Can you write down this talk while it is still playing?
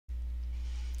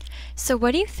So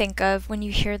what do you think of when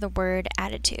you hear the word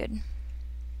attitude?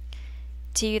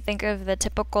 Do you think of the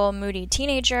typical moody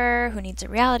teenager who needs a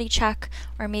reality check,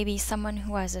 or maybe someone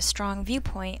who has a strong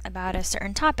viewpoint about a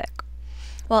certain topic?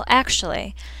 Well,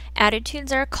 actually,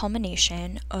 attitudes are a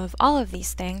culmination of all of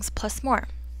these things plus more.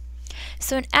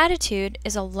 So an attitude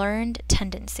is a learned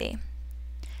tendency.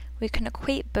 We can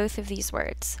equate both of these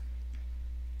words.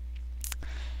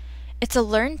 It's a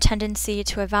learned tendency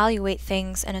to evaluate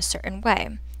things in a certain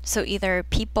way, so either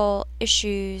people,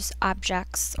 issues,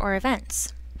 objects, or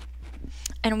events.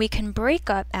 And we can break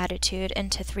up attitude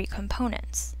into three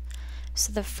components.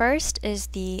 So the first is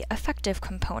the affective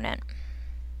component.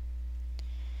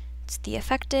 It's the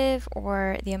affective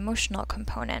or the emotional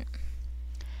component.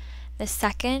 The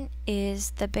second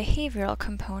is the behavioral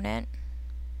component.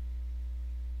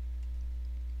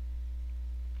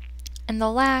 And the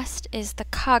last is the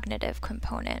cognitive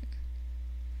component.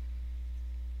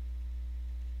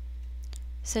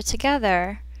 So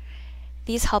together,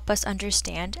 these help us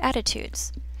understand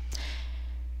attitudes.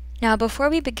 Now, before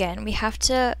we begin, we have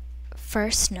to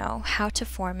first know how to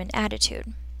form an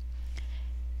attitude.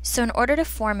 So in order to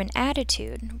form an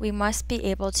attitude, we must be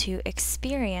able to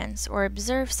experience or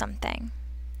observe something.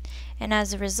 And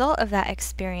as a result of that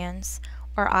experience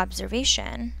or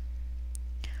observation,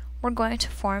 we're going to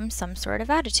form some sort of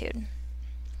attitude.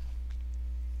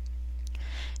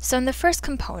 So in the first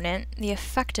component, the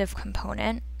affective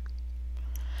component,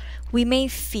 we may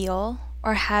feel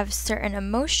or have certain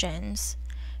emotions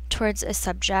towards a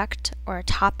subject or a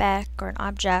topic or an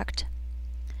object,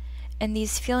 and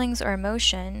these feelings or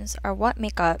emotions are what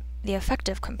make up the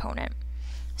affective component.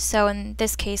 So in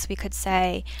this case, we could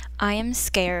say, I am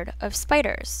scared of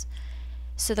spiders.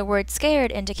 So the word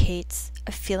scared indicates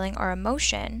a feeling or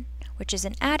emotion, which is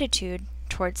an attitude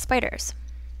towards spiders.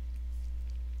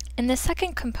 In the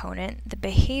second component, the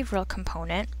behavioral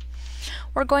component,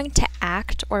 we're going to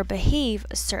act or behave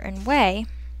a certain way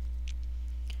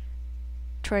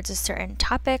towards a certain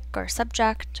topic or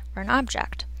subject or an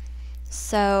object.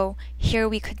 So here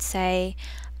we could say,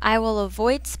 I will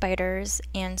avoid spiders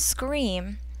and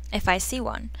scream if I see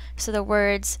one. So the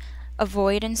words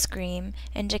avoid and scream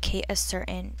indicate a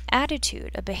certain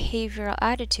attitude, a behavioral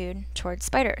attitude towards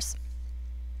spiders.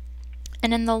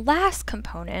 And in the last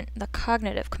component, the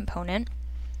cognitive component,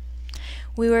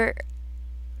 we were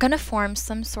going to form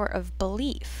some sort of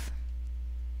belief,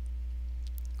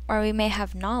 or we may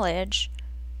have knowledge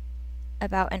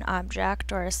about an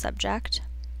object or a subject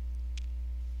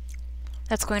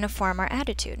that's going to form our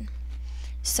attitude.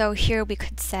 So here we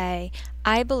could say,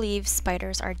 I believe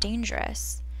spiders are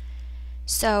dangerous.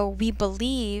 So we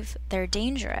believe they're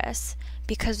dangerous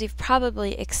because we've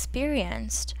probably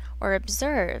experienced or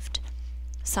observed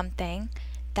something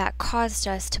that caused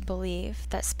us to believe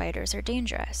that spiders are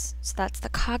dangerous. So that's the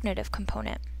cognitive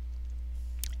component.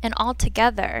 And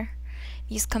altogether,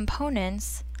 these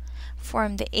components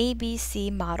form the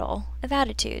ABC model of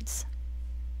attitudes.